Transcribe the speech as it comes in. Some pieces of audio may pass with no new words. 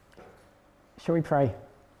Shall we pray?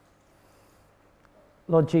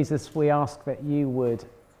 Lord Jesus, we ask that you would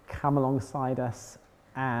come alongside us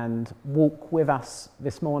and walk with us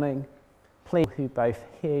this morning. Please, who both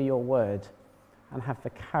hear your word and have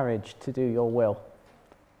the courage to do your will.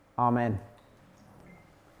 Amen.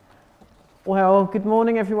 Well, good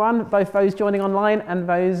morning, everyone, both those joining online and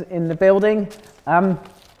those in the building. I'm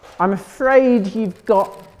afraid you've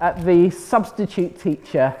got the substitute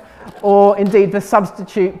teacher, or indeed the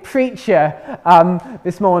substitute preacher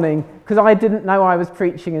this morning, because I didn't know I was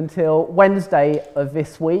preaching until Wednesday of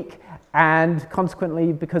this week, and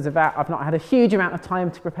consequently, because of that, I've not had a huge amount of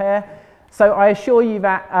time to prepare. So I assure you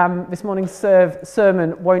that this morning's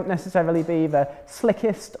sermon won't necessarily be the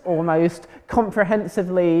slickest or most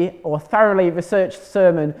comprehensively or thoroughly researched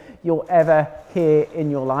sermon you'll ever hear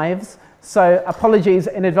in your lives. So apologies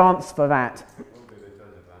in advance for that.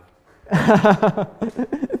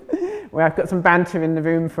 Well, I've got some banter in the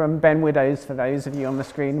room from Ben Widows for those of you on the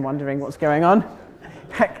screen wondering what's going on.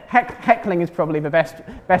 Heckling is probably the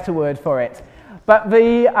better word for it. But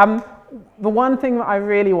the one thing that I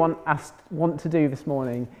really want to do this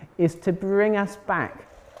morning is to bring us back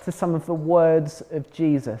to some of the words of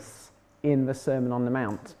Jesus in the Sermon on the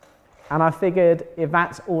Mount. And I figured if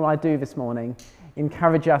that's all I do this morning,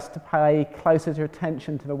 encourage us to pay closer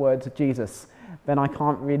attention to the words of Jesus, then I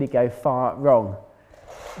can't really go far wrong.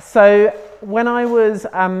 So when I was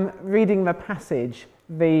reading the passage,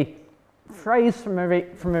 the phrase from a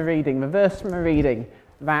reading, the verse from a reading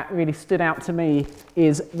that really stood out to me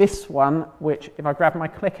is this one, which if I grab my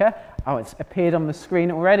clicker, it's appeared on the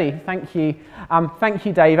screen already. Thank you. Thank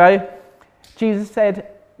you, Davo. Jesus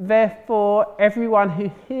said, "Therefore, everyone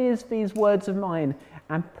who hears these words of mine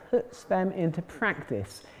and puts them into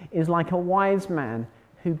practice is like a wise man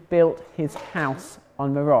who built his house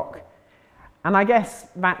on the rock." And I guess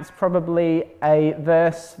that's probably a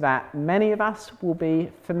verse that many of us will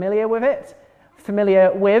be familiar with,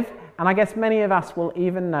 and I guess many of us will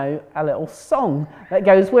even know a little song that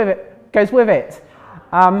goes with it.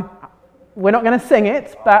 We're not going to sing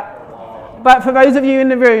it, but for those of you in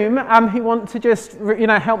the room who want to just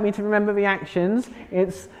help me to remember the actions,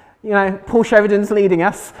 it's Paul Sheridan's leading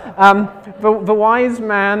us. The wise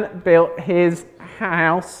man built his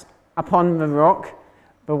house upon the rock.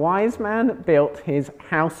 The wise man built his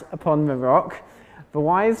house upon the rock. The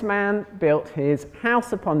wise man built his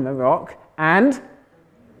house upon the rock, and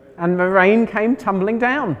the rain came tumbling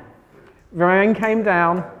down. The rain came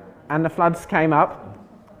down, and the floods came up.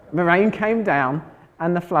 The rain came down,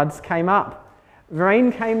 and the floods came up. The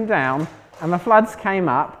rain came down, and the floods came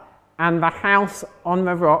up, and the house on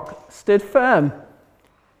the rock stood firm.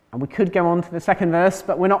 And we could go on to the second verse,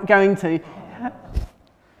 but we're not going to.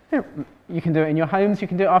 You can do it in your homes. You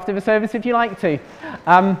can do it after the service if you like to.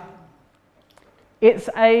 It's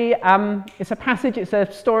a passage. It's a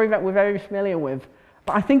story that we're very familiar with.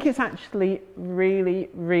 But I think it's actually really,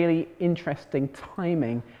 really interesting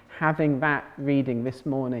timing having that reading this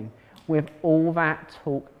morning with all that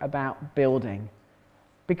talk about building.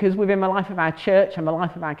 Because within the life of our church and the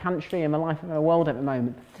life of our country and the life of the world at the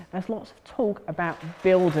moment, there's lots of talk about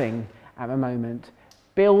building at the moment.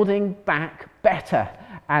 Building back better,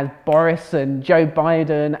 as Boris and Joe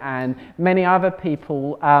Biden and many other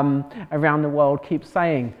people around the world keep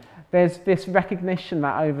saying. There's this recognition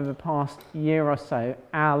that over the past year or so,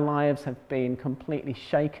 our lives have been completely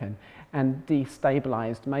shaken and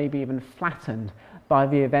destabilized, maybe even flattened by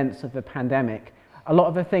the events of the pandemic. A lot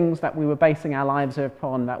of the things that we were basing our lives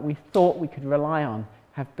upon, that we thought we could rely on,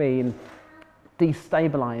 have been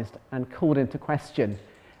destabilized and called into question.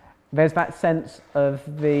 There's that sense of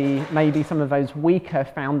maybe some of those weaker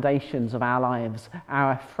foundations of our lives,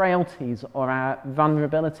 our frailties or our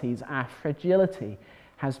vulnerabilities, our fragility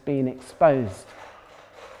has been exposed.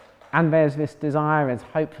 And there's this desire, as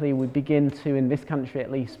hopefully we begin to, in this country at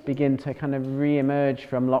least, begin to kind of re-emerge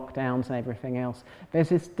from lockdowns and everything else. There's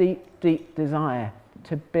this deep, deep desire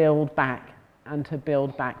to build back and to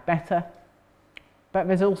build back better. But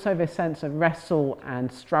there's also this sense of wrestle and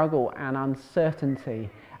struggle and uncertainty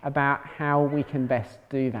about how we can best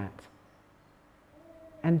do that.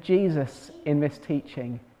 And Jesus, in this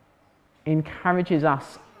teaching, encourages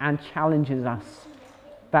us and challenges us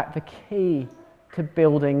that the key to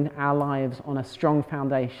building our lives on a strong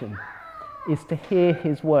foundation is to hear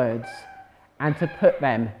his words and to put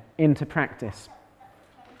them into practice.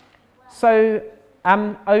 So,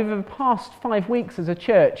 over the past 5 weeks as a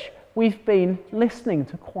church, we've been listening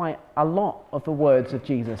to quite a lot of the words of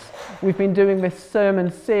Jesus. We've been doing this sermon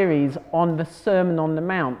series on the Sermon on the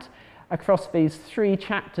Mount across these 3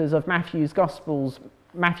 chapters of Matthew's Gospel,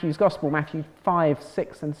 Matthew 5,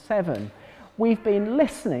 6 and 7. We've been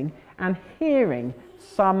listening and hearing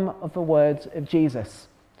some of the words of Jesus.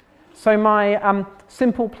 So my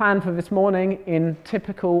simple plan for this morning in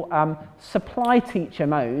typical supply teacher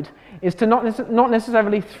mode is to not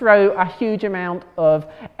necessarily throw a huge amount of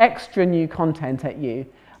extra new content at you,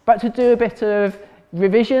 but to do a bit of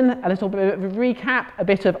revision, a little bit of a recap, a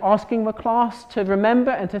bit of asking the class to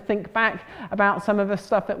remember and to think back about some of the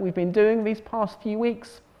stuff that we've been doing these past few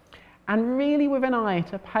weeks, and really with an eye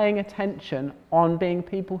to paying attention on being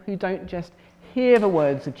people who don't just hear the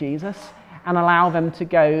words of Jesus and allow them to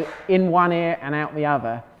go in one ear and out the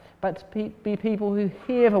other, but to be people who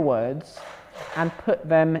hear the words and put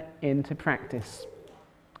them into practice.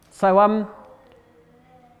 So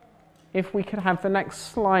if we could have the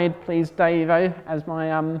next slide, please, Davo, as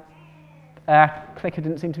my clicker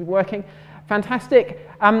didn't seem to be working. Fantastic.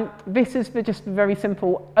 This is just a very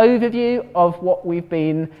simple overview of what we've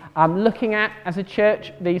been looking at as a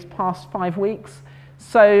church these past 5 weeks.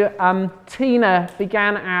 So Tina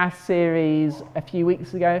began our series a few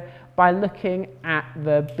weeks ago by looking at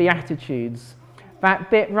the Beatitudes, that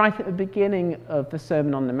bit right at the beginning of the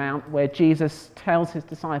Sermon on the Mount where Jesus tells his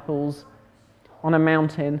disciples on a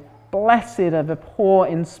mountain, "Blessed are the poor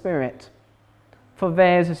in spirit, for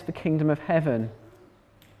theirs is the kingdom of heaven."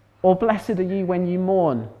 Or, "Blessed are you when you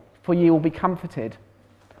mourn, for you will be comforted."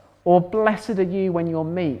 Or, "Blessed are you when you're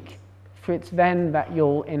meek, for it's then that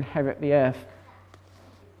you'll inherit the earth."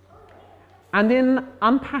 And in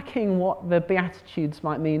unpacking what the Beatitudes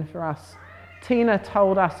might mean for us, Tina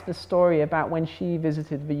told us the story about when she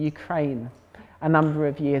visited the Ukraine a number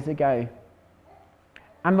of years ago.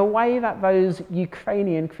 And the way that those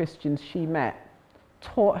Ukrainian Christians she met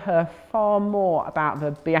taught her far more about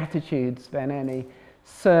the Beatitudes than any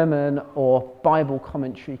sermon or Bible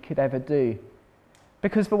commentary could ever do.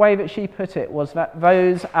 Because the way that she put it was that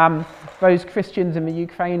those Christians in the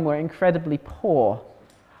Ukraine were incredibly poor,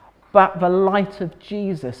 but the light of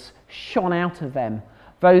Jesus shone out of them.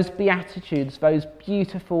 Those Beatitudes, those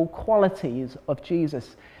beautiful qualities of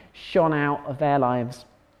Jesus shone out of their lives.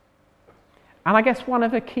 And I guess one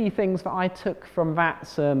of the key things that I took from that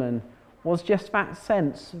sermon was just that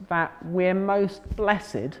sense that we're most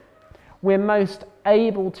blessed, we're most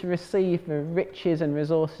able to receive the riches and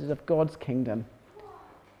resources of God's kingdom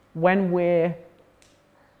when we're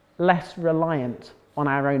less reliant on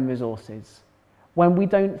our own resources. When we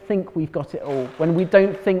don't think we've got it all, when we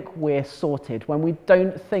don't think we're sorted, when we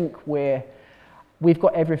don't think we've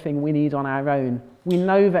got everything we need on our own. We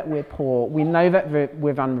know that we're poor, we know that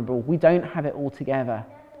we're vulnerable, we don't have it all together.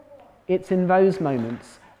 It's in those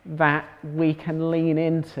moments that we can lean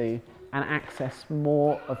into and access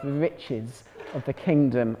more of the riches of the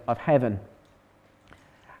kingdom of heaven.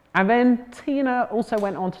 And then Tina also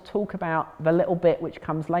went on to talk about the little bit which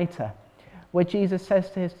comes later, where Jesus says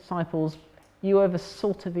to his disciples, "You are the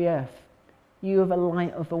salt of the earth. You are the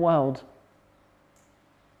light of the world."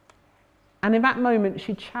 And in that moment,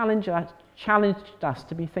 she challenged us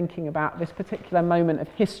to be thinking about this particular moment of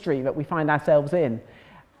history that we find ourselves in,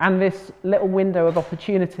 and this little window of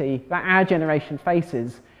opportunity that our generation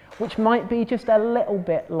faces, which might be just a little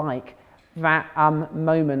bit like that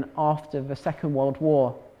moment after the Second World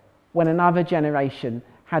War, when another generation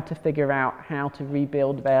had to figure out how to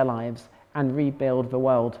rebuild their lives and rebuild the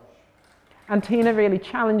world. And Tina really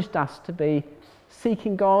challenged us to be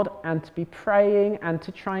seeking God and to be praying and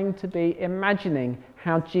to trying to be imagining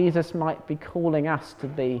how Jesus might be calling us to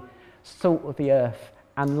be salt of the earth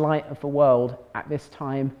and light of the world at this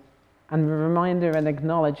time, and a reminder and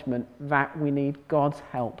acknowledgement that we need God's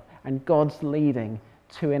help and God's leading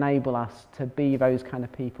to enable us to be those kind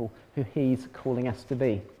of people who he's calling us to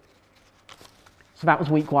be. So that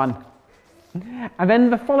was week 1. And then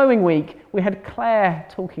the following week, we had Claire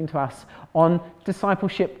talking to us on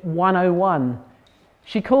Discipleship 101.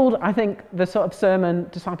 She called, I think, the sort of sermon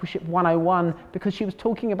Discipleship 101 because she was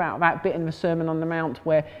talking about that bit in the Sermon on the Mount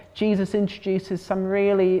where Jesus introduces some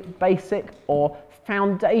really basic or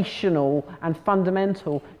foundational and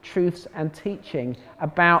fundamental truths and teaching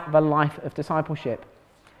about the life of discipleship.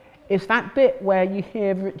 It's that bit where you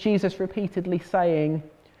hear Jesus repeatedly saying,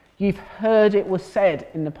 "You've heard it was said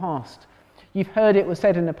in the past. You've heard it was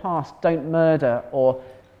said in the past, don't murder or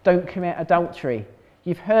don't commit adultery.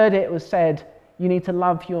 You've heard it was said, you need to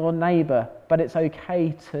love your neighbour, but it's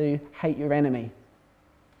okay to hate your enemy."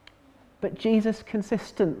 But Jesus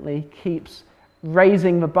consistently keeps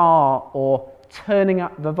raising the bar or turning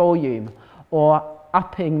up the volume or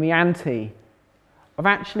upping the ante of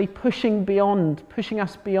actually pushing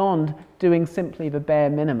us beyond doing simply the bare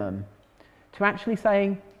minimum to actually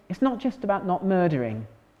saying, it's not just about not murdering.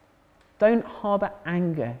 Don't harbour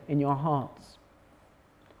anger in your hearts.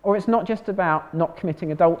 Or it's not just about not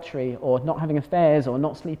committing adultery or not having affairs or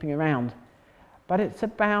not sleeping around, but it's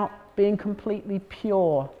about being completely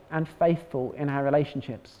pure and faithful in our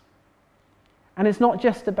relationships. And it's not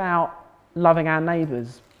just about loving our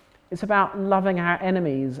neighbours, it's about loving our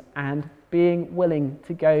enemies and being willing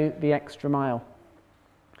to go the extra mile.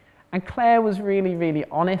 And Claire was really, really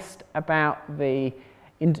honest about the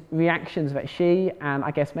reactions that she and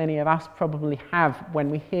I guess many of us probably have when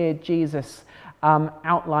we hear Jesus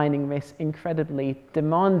outlining this incredibly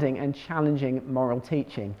demanding and challenging moral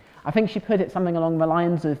teaching. I think she put it something along the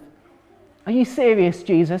lines of, "Are you serious,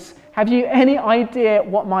 Jesus? Have you any idea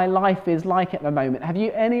what my life is like at the moment? Have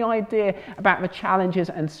you any idea about the challenges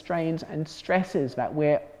and strains and stresses that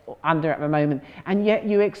we're under at the moment? And yet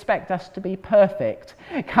you expect us to be perfect?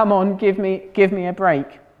 Come on, give me a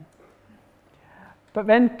break." But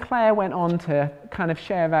then Claire went on to kind of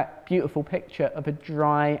share that beautiful picture of a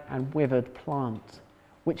dry and withered plant,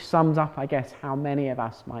 which sums up, I guess, how many of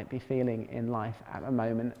us might be feeling in life at the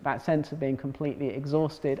moment. That sense of being completely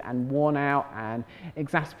exhausted and worn out and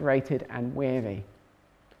exasperated and weary.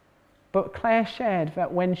 But Claire shared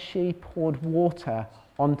that when she poured water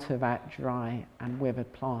onto that dry and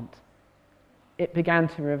withered plant, it began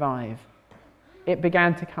to revive. It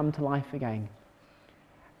began to come to life again.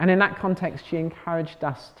 And in that context, she encouraged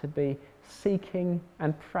us to be seeking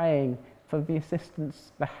and praying for the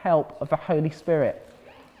assistance, the help of the Holy Spirit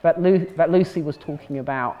that Lucy was talking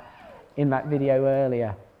about in that video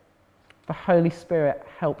earlier. The Holy Spirit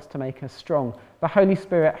helps to make us strong. The Holy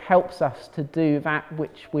Spirit helps us to do that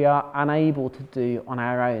which we are unable to do on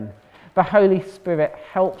our own. The Holy Spirit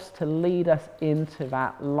helps to lead us into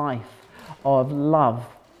that life of love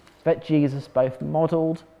that Jesus both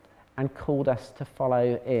modelled and called us to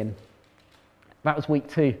follow in. That was week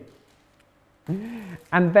 2.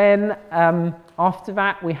 And then after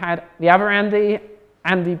that, we had the other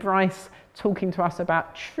Andy Bryce, talking to us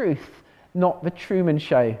about truth, not the Truman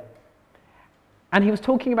Show. And he was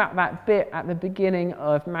talking about that bit at the beginning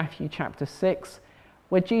of Matthew chapter 6,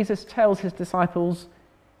 where Jesus tells his disciples,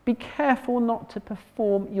 "Be careful not to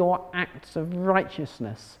perform your acts of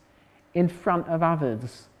righteousness in front of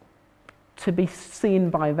others, to be seen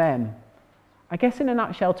by them." I guess in a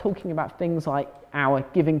nutshell, talking about things like our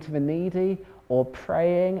giving to the needy, or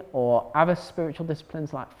praying, or other spiritual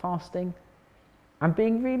disciplines like fasting, and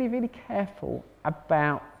being really, really careful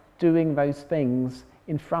about doing those things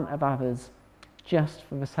in front of others just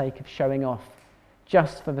for the sake of showing off,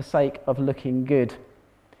 just for the sake of looking good.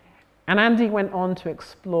 And Andy went on to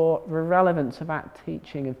explore the relevance of that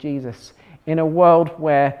teaching of Jesus in a world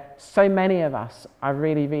where so many of us are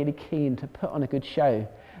really, really keen to put on a good show.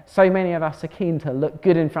 So many of us are keen to look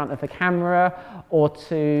good in front of the camera or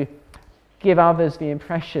to give others the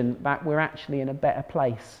impression that we're actually in a better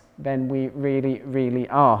place than we really, really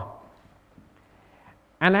are.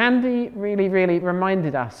 And Andy really, really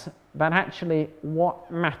reminded us that actually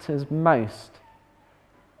what matters most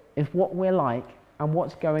is what we're like and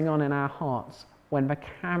what's going on in our hearts when the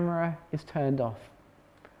camera is turned off,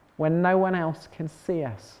 when no one else can see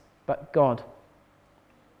us but God.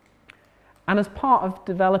 And as part of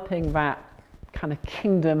developing that kind of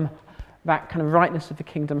kingdom, that kind of rightness of the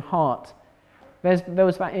kingdom heart, there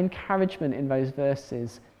was that encouragement in those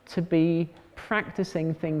verses to be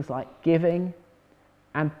practicing things like giving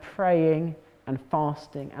and praying and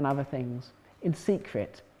fasting and other things in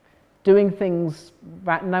secret, doing things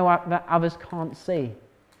that that others can't see,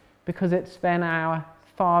 because it's then our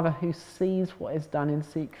Father who sees what is done in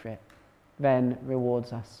secret then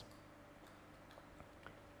rewards us.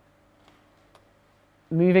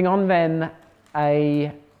 Moving on then,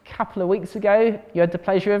 a couple of weeks ago, you had the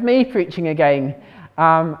pleasure of me preaching again.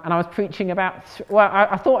 And I was preaching about,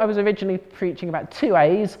 I thought I was originally preaching about 2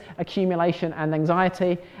 A's, accumulation and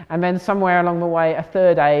anxiety, and then somewhere along the way, a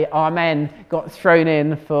third A, amen, got thrown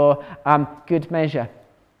in for good measure.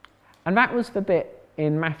 And that was the bit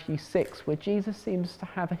in Matthew 6 where Jesus seems to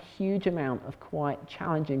have a huge amount of quite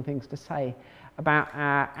challenging things to say about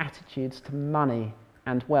our attitudes to money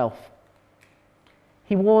and wealth.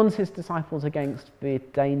 He warns his disciples against the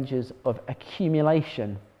dangers of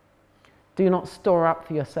accumulation. Do not store up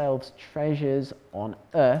for yourselves treasures on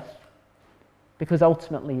earth, because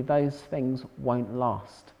ultimately those things won't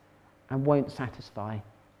last and won't satisfy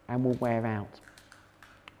and will wear out.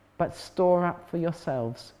 But store up for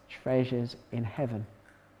yourselves treasures in heaven.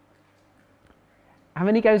 And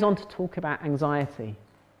then he goes on to talk about anxiety.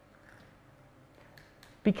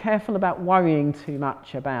 Be careful about worrying too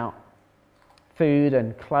much about food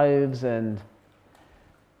and clothes and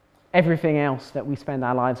everything else that we spend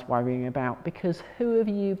our lives worrying about, because who of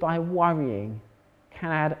you by worrying can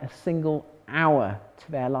add a single hour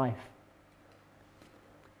to their life.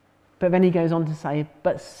 But then he goes on to say,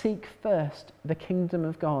 but seek first the kingdom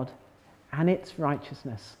of God and its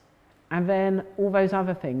righteousness. And then all those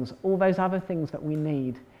other things that we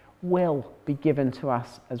need will be given to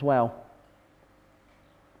us as well.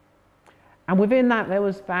 And within that, there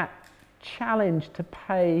was that challenge to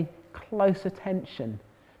pay close attention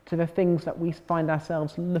to the things that we find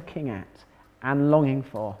ourselves looking at and longing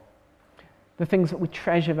for, the things that we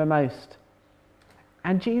treasure the most.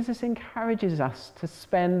 And Jesus encourages us to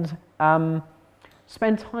spend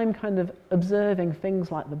time kind of observing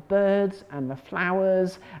things like the birds and the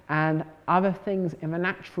flowers and other things in the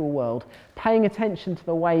natural world, paying attention to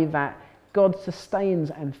the way that God sustains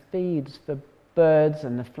and feeds the birds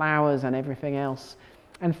and the flowers and everything else.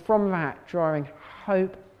 And from that, drawing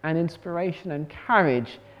hope and inspiration and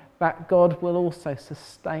courage that God will also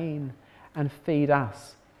sustain and feed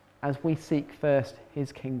us as we seek first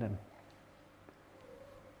his kingdom.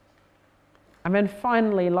 And then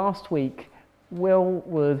finally, last week, Will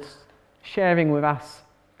was sharing with us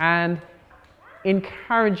and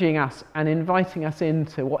encouraging us and inviting us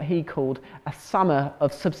into what he called a summer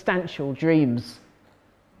of substantial dreams.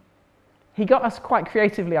 He got us quite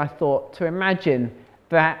creatively, I thought, to imagine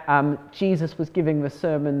that Jesus was giving the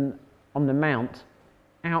Sermon on the Mount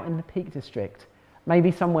out in the Peak District,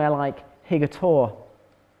 maybe somewhere like Higator,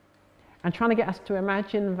 and trying to get us to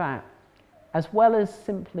imagine that, as well as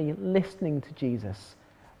simply listening to Jesus,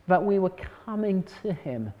 that we were coming to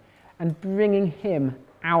him and bringing him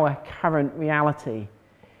our current reality,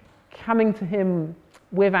 coming to him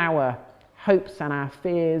with our hopes and our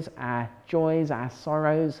fears, our joys, our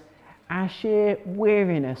sorrows, our sheer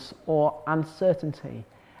weariness or uncertainty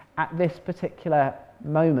at this particular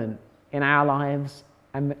moment in our lives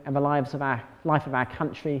and the life of our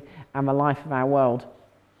country and the life of our world.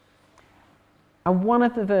 And one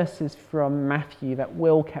of the verses from Matthew that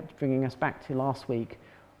Will kept bringing us back to last week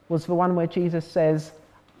was the one where Jesus says,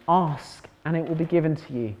 ask and it will be given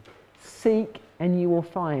to you. Seek and you will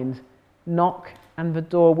find. Knock and the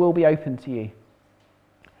door will be open to you.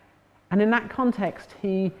 And in that context,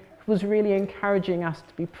 he was really encouraging us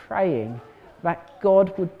to be praying that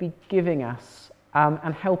God would be giving us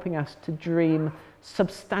and helping us to dream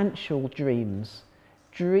substantial dreams,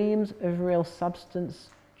 dreams of real substance,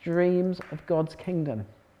 dreams of God's kingdom.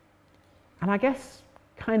 And I guess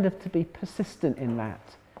kind of to be persistent in that,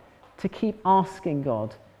 to keep asking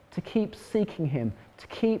God, to keep seeking him, to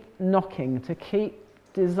keep knocking, to keep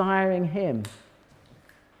desiring him,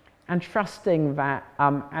 and trusting that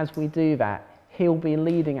as we do that, he'll be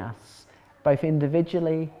leading us, both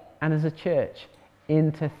individually and as a church,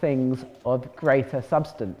 into things of greater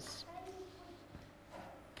substance.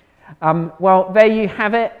 Well, there you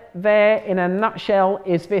have it. There, in a nutshell,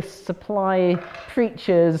 is this Supply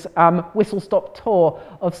Preachers whistle-stop tour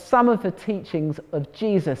of some of the teachings of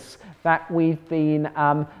Jesus that we've been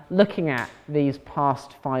looking at these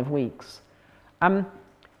past 5 weeks.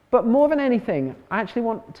 But more than anything, I actually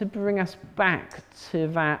want to bring us back to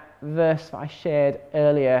that verse that I shared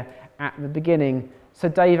earlier at the beginning. So,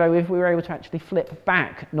 Davo, if we were able to actually flip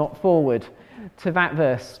back, not forward, to that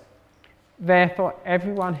verse. Therefore,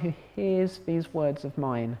 everyone who hears these words of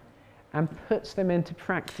mine and puts them into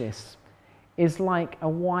practice is like a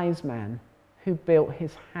wise man who built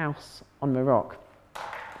his house on the rock.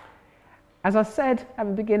 As I said at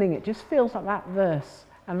the beginning, it just feels like that verse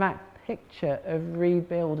and that picture of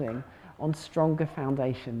rebuilding on stronger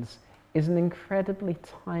foundations is an incredibly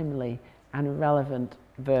timely and relevant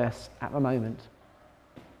verse at the moment.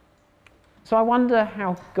 So I wonder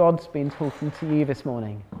how God's been talking to you this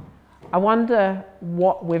morning. I wonder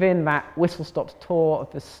what within that whistle-stop tour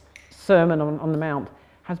of this Sermon on the Mount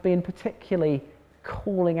has been particularly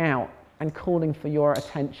calling out and calling for your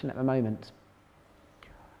attention at the moment.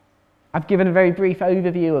 I've given a very brief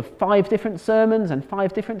overview of 5 different sermons and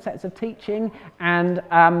 5 different sets of teaching, and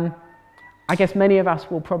I guess many of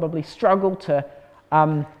us will probably struggle to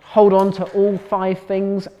hold on to all 5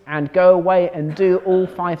 things and go away and do all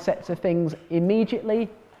 5 sets of things immediately.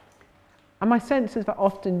 And my sense is that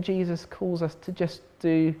often Jesus calls us to just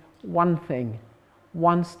do one thing,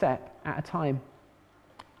 one step at a time.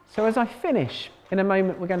 So as I finish, in a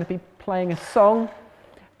moment we're going to be playing a song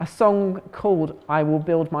called I Will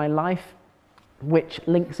Build My Life, which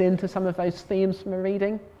links into some of those themes from the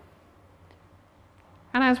reading.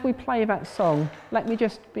 And as we play that song, let me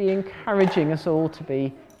just be encouraging us all to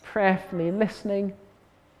be prayerfully listening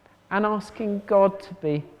and asking God to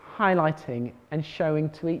be highlighting and showing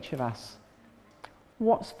to each of us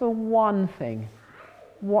what's the one thing,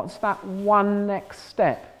 what's that one next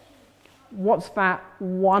step, what's that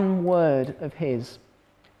one word of his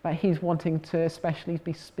but he's wanting to especially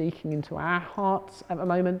be speaking into our hearts at the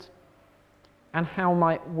moment. And how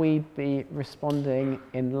might we be responding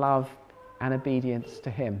in love and obedience to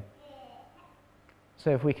him? So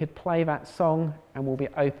if we could play that song, and we'll be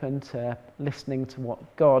open to listening to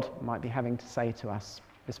what God might be having to say to us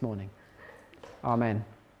this morning. Amen.